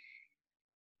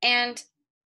 And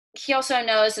he also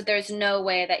knows that there's no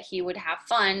way that he would have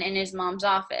fun in his mom's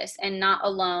office and not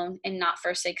alone and not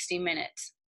for 60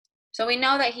 minutes. So we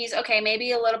know that he's okay, maybe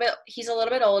he's a little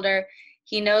bit older.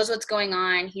 He knows what's going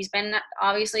on. He's been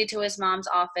obviously to his mom's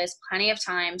office plenty of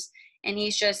times, and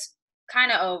he's just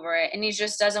kind of over it, and he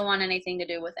just doesn't want anything to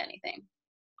do with anything.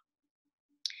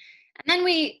 And then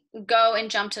we go and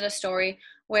jump to the story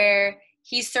where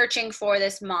he's searching for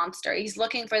this monster. He's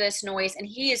looking for this noise, and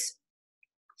he is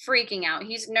freaking out.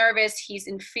 He's nervous. He's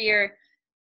in fear.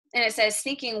 And it says,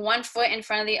 sneaking one foot in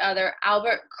front of the other,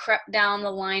 Albert crept down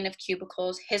the line of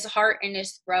cubicles, his heart in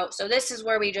his throat. So this is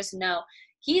where we just know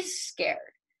he's scared.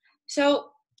 So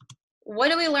what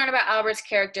do we learn about Albert's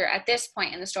character at this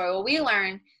point in the story? Well, we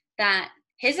learn that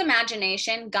his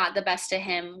imagination got the best of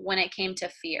him when it came to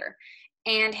fear.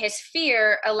 And his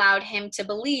fear allowed him to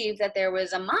believe that there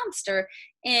was a monster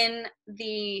in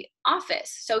the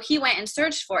office. So he went and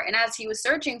searched for it. And as he was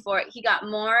searching for it, he got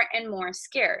more and more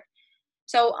scared.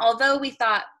 So although we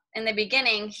thought in the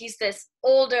beginning he's this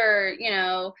older,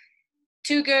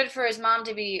 too good for his mom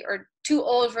to be, or too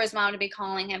old for his mom to be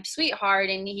calling him sweetheart,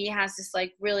 and he has this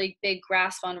like really big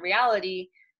grasp on reality,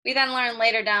 we then learn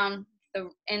later down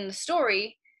in the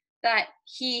story that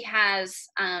he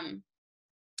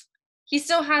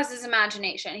still has his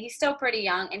imagination. He's still pretty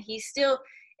young, and he still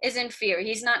is in fear.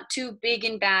 He's not too big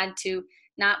and bad to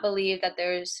not believe that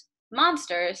there's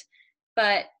monsters,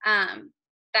 but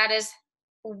that is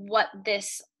what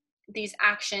these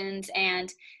actions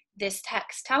and this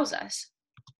text tells us.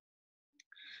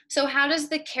 So how does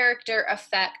the character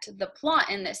affect the plot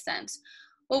in this sense?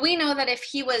 Well, we know that if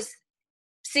he was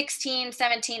 16,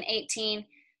 17, 18,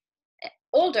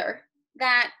 older,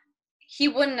 that he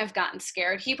wouldn't have gotten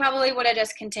scared. He probably would have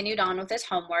just continued on with his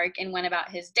homework and went about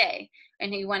his day.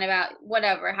 And he went about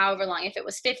however long. If it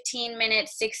was 15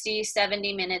 minutes, 60,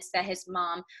 70 minutes that his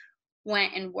mom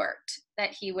went and worked,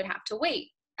 that he would have to wait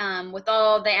with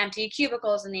all the empty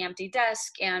cubicles and the empty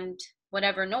desk and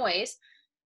whatever noise.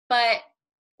 But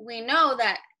we know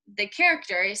that the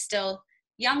character is still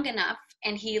young enough,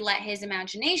 and he let his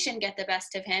imagination get the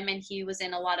best of him, and he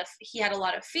had a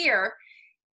lot of fear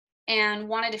and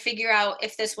wanted to figure out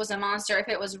if this was a monster, if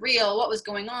it was real, what was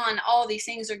going on. All these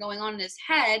things are going on in his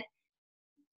head.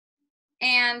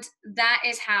 And that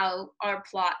is how our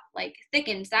plot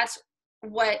thickens. That's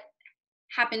what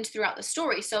happens throughout the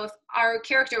story. So if our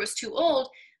character was too old,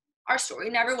 our story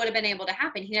never would have been able to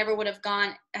happen. He never would have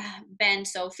been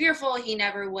so fearful. He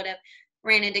never would have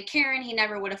ran into Karen. He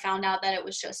never would have found out that it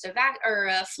was just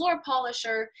a floor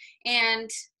polisher, and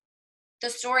the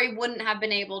story wouldn't have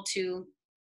been able to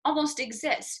almost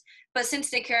exist. But since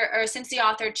the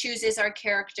author chooses our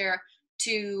character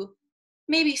to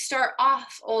maybe start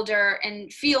off older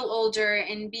and feel older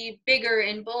and be bigger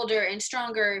and bolder and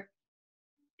stronger,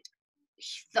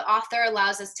 the author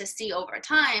allows us to see over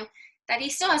time that he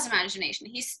still has imagination,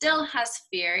 he still has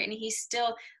fear, and he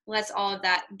still lets all of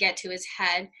that get to his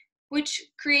head, which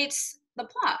creates the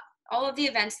plot, all of the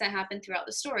events that happen throughout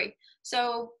the story.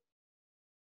 So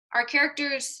our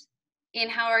characters, in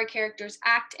how our characters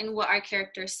act and what our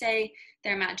characters say,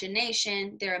 their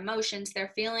imagination, their emotions,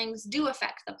 their feelings do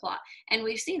affect the plot. And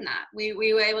we've seen that. We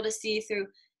were able to see through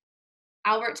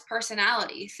Albert's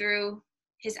personality, through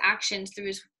his actions, through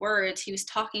his words. He was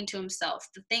talking to himself,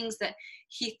 the things that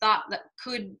he thought that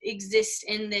could exist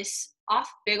in this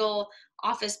big ol'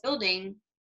 office building.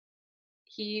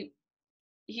 He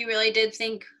really did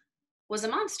think was a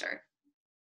monster.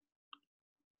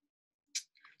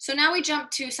 So now we jump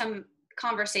to some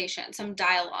conversation, some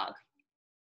dialogue,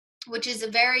 which is a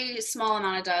very small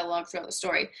amount of dialogue throughout the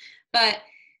story. But it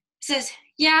says,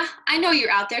 yeah, I know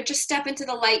you're out there. Just step into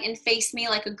the light and face me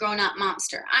like a grown-up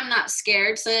monster. I'm not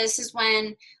scared. So this is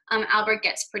when Albert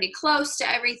gets pretty close to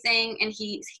everything, and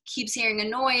he keeps hearing a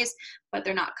noise, but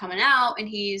they're not coming out, and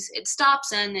it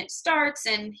stops and it starts,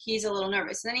 and he's a little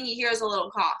nervous. And then he hears a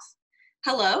little cough.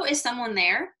 Hello, is someone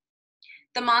there?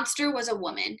 The monster was a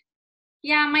woman.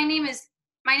 Yeah, my name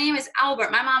is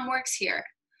Albert. My mom works here.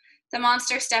 The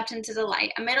monster stepped into the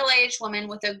light, a middle-aged woman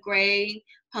with a gray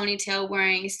ponytail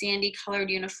wearing a sandy-colored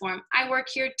uniform. I work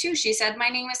here too, she said. My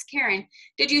name is Karen.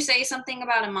 Did you say something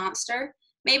about a monster?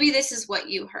 Maybe this is what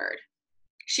you heard.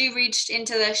 She reached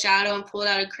into the shadow and pulled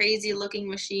out a crazy-looking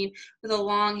machine with a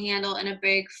long handle and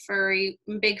big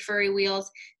furry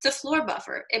wheels. It's a floor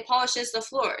buffer. It polishes the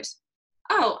floors.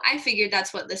 Oh, I figured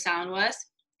that's what the sound was.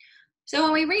 So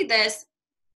when we read this,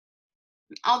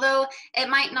 although it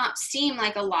might not seem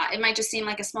like a lot, it might just seem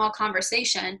like a small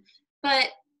conversation, but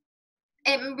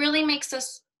it really makes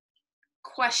us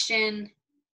question,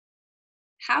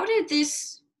 how did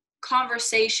this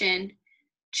conversation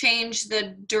change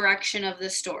the direction of the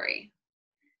story?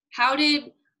 How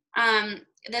did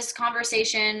this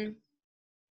conversation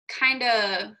kind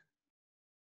of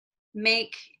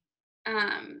make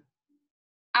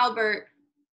Albert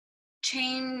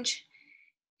change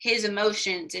his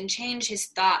emotions and change his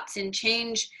thoughts and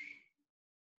change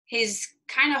his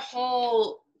kind of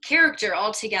whole character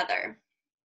altogether?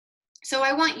 So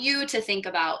I want you to think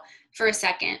about for a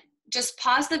second. Just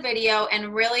pause the video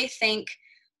and really think,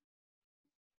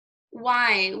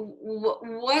 why?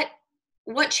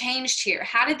 What changed here?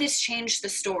 How did this change the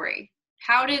story?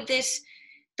 How did this,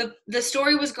 the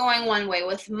story was going one way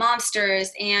with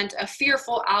monsters and a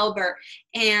fearful Albert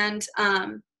and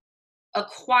a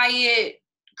quiet,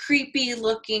 creepy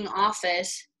looking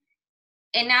office,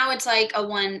 and now it's like a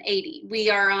 180.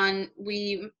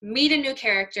 We meet a new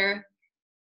character,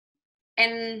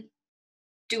 and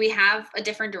do we have a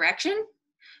different direction?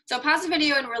 So pause the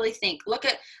video and really think. Look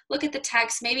at the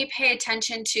text. Maybe pay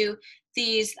attention to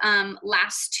these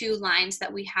last two lines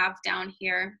that we have down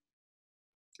here,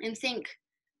 and think,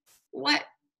 what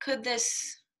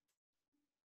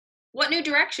new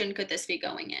direction could this be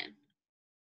going in?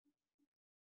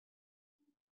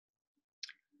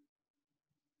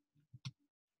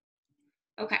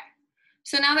 Okay,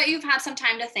 so now that you've had some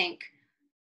time to think,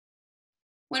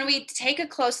 when we take a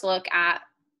close look at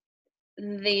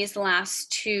these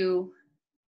last two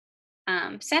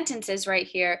sentences right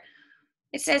here,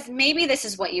 it says, maybe this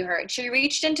is what you heard. She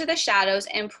reached into the shadows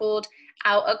and pulled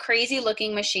out a crazy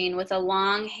looking machine with a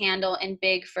long handle and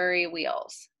big furry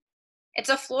wheels. It's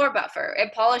a floor buffer.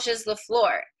 It polishes the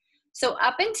floor. So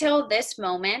up until this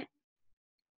moment,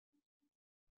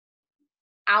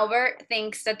 Albert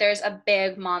thinks that there's a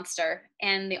big monster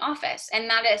in the office, and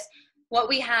that is what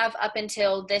we have up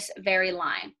until this very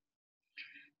line.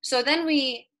 So then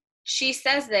she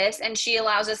says this, and she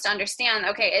allows us to understand,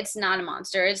 okay, it's not a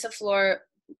monster, it's a floor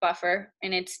buffer,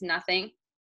 and it's nothing.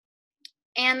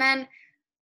 And then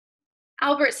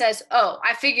Albert says, oh,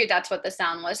 I figured that's what the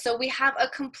sound was. So we have a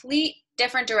complete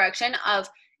different direction of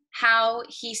how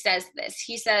he says this.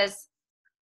 He says,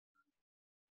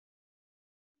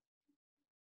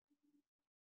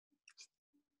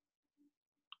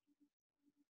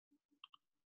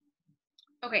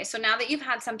 okay, so now that you've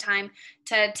had some time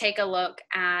to take a look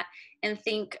at and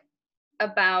think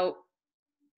about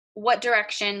what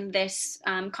direction this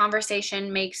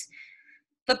conversation makes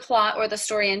the plot or the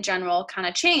story in general kind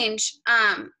of change,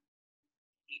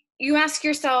 you ask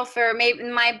yourself, or maybe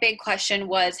my big question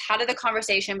was, how did the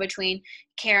conversation between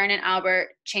Karen and Albert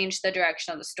change the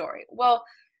direction of the story? Well,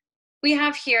 we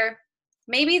have here,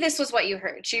 maybe this was what you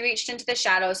heard. She reached into the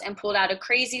shadows and pulled out a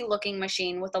crazy looking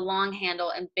machine with a long handle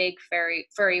and big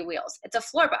furry wheels. It's a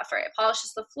floor buffer. It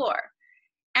polishes the floor.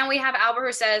 And we have Albert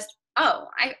who says, oh,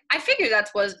 I figured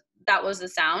that was the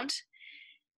sound.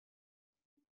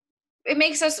 It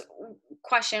makes us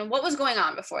question what was going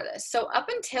on before this. So up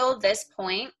until this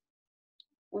point,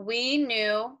 we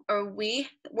knew, or we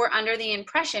were under the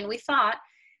impression, we thought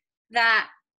that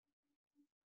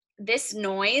this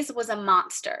noise was a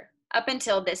monster up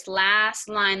until this last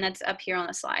line that's up here on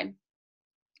the slide,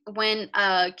 when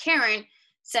Karen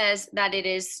says that it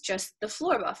is just the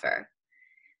floor buffer.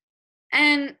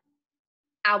 And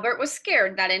Albert was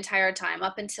scared that entire time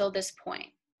up until this point.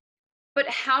 But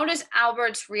how does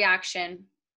Albert's reaction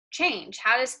change?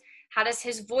 How does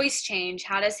his voice change?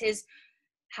 How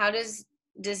does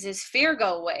does his fear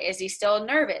go away? Is he still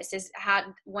nervous?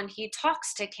 When he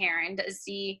talks to Karen, is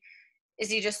he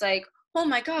just like, oh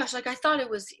my gosh, like I thought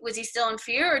was he still in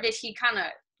fear, or did he kind of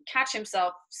catch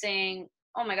himself saying,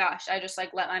 oh my gosh, I just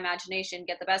like let my imagination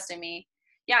get the best of me?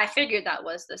 Yeah, I figured that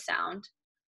was the sound.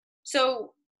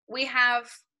 So we have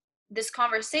this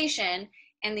conversation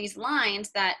and these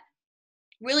lines that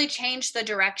really change the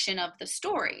direction of the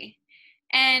story.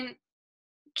 And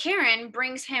Karen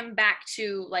brings him back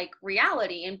to like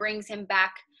reality and brings him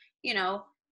back,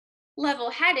 level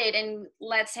headed, and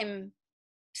lets him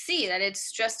see that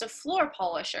it's just a floor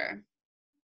polisher.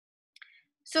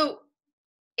 So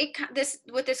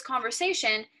this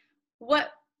conversation,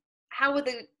 how would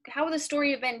the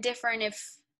story have been different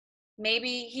if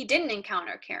maybe he didn't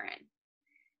encounter Karen,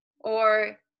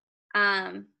 or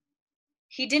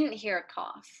he didn't hear a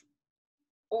cough,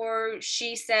 or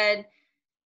she said,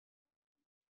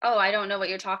 oh, I don't know what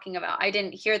you're talking about, I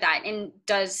didn't hear that. And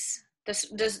does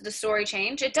the story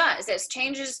change? It does. It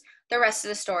changes the rest of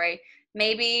the story.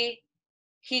 Maybe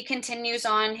he continues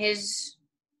on his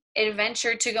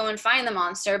adventure to go and find the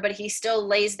monster, but he still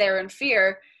lays there in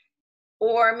fear.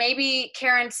 Or maybe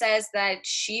Karen says that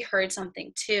she heard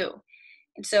something too,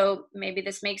 and so maybe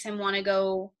this makes him want to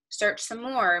go search some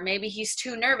more. Maybe he's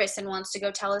too nervous and wants to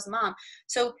go tell his mom.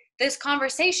 So this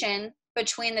conversation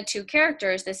between the two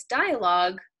characters, this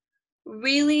dialogue,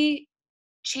 really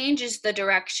changes the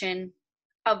direction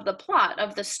of the plot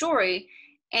of the story.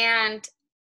 And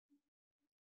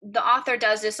the author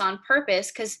does this on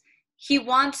purpose because he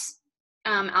wants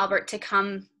Albert to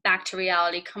come back to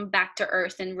reality, come back to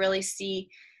Earth, and really see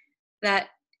that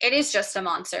it is just a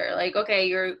monster. Like, okay,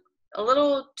 you're a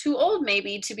little too old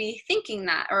maybe to be thinking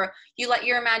that, or you let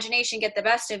your imagination get the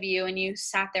best of you and you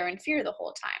sat there in fear the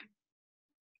whole time.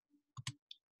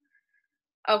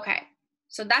 Okay,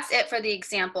 so that's it for the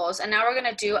examples, and now we're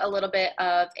going to do a little bit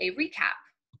of a recap.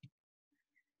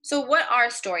 So what are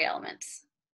story elements?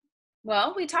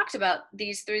 Well, we talked about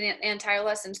these through the entire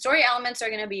lesson. Story elements are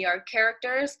going to be our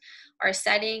characters, our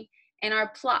setting, and our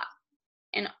plot.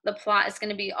 And the plot is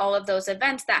going to be all of those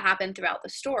events that happen throughout the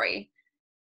story.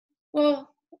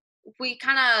 Well, we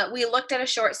looked at a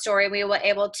short story. We were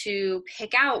able to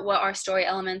pick out what our story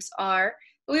elements are.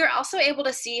 But we were also able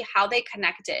to see how they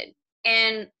connected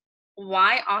and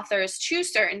why authors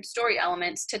choose certain story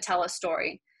elements to tell a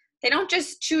story. They don't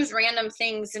just choose random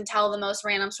things and tell the most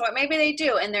random story. Maybe they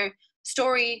do, and their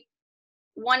story,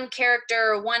 one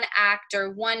character, one act,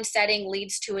 or one setting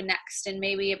leads to a next, and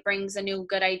maybe it brings a new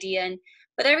good idea.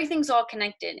 But everything's all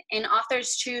connected, and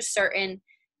authors choose certain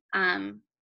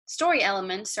story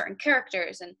elements, certain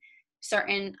characters, and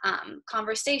certain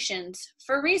conversations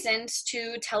for reasons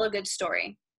to tell a good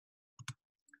story.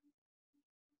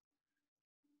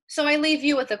 So I leave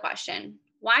you with a question.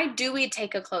 Why do we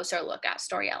take a closer look at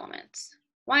story elements?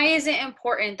 Why is it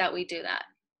important that we do that?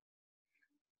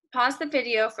 Pause the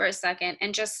video for a second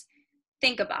and just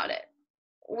think about it.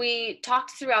 We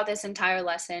talked throughout this entire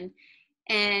lesson,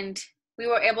 and we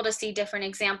were able to see different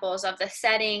examples of the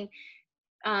setting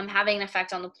having an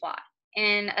effect on the plot,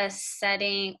 and a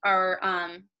setting, or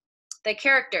the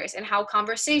characters and how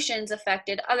conversations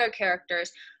affected other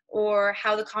characters, or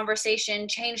how the conversation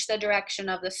changed the direction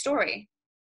of the story.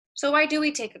 So why do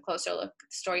we take a closer look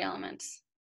at story elements?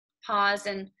 Pause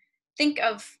and think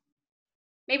of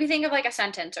like a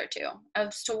sentence or two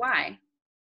as to why.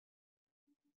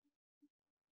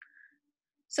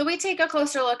 So we take a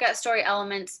closer look at story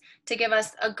elements to give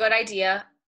us a good idea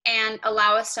and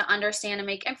allow us to understand and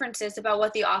make inferences about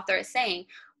what the author is saying.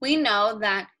 We know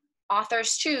that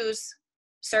authors choose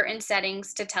certain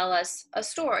settings to tell us a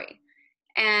story,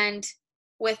 and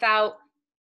without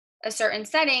a certain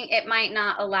setting, it might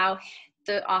not allow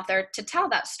the author to tell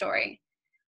that story.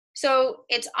 So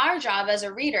it's our job as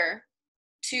a reader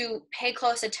to pay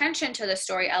close attention to the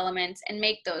story elements and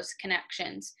make those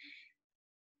connections.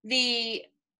 The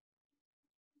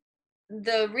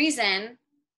reason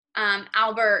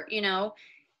Albert,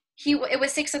 it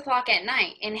was 6 o'clock at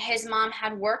night and his mom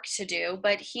had work to do,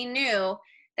 but he knew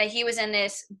that he was in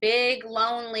this big,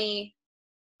 lonely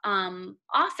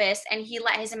office, and he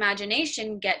let his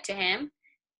imagination get to him,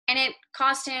 and it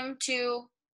caused him to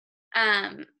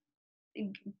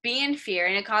be in fear,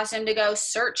 and it caused him to go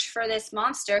search for this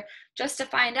monster just to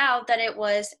find out that it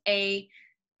was a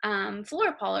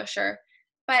floor polisher.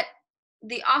 But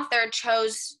the author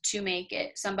chose to make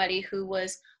it somebody who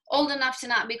was old enough to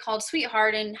not be called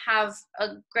sweetheart and have a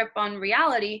grip on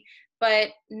reality, but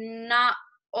not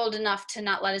old enough to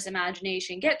not let his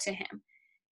imagination get to him.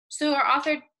 So our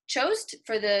author chose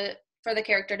for the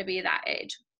character to be that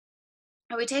age.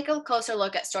 And we take a closer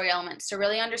look at story elements to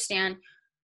really understand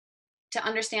to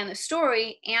understand the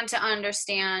story and to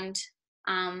understand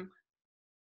um,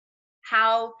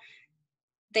 how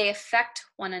they affect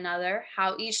one another,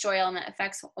 how each story element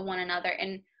affects one another,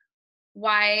 and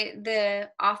why the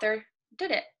author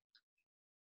did it.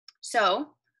 So,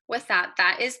 with that,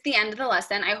 that is the end of the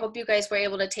lesson. I hope you guys were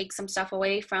able to take some stuff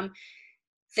away from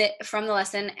the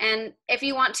lesson. And if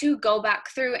you want to go back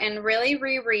through and really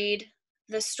reread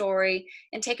the story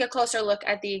and take a closer look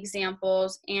at the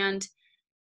examples and,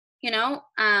 you know,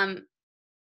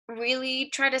 really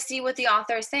try to see what the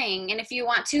author is saying. And if you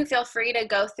want to, feel free to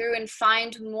go through and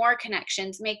find more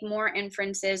connections, make more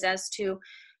inferences as to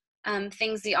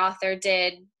things the author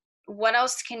did. What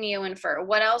else can you infer?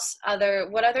 What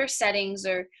other settings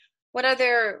or what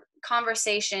other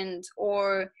conversations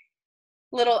or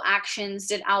little actions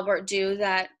did Albert do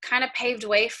that kind of paved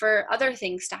way for other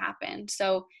things to happen?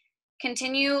 So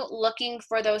continue looking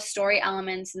for those story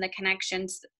elements and the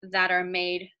connections that are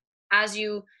made as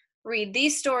you read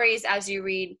these stories, as you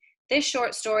read this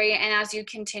short story, and as you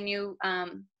continue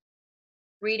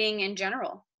reading in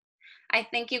general. I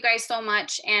thank you guys so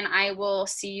much, and I will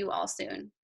see you all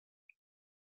soon.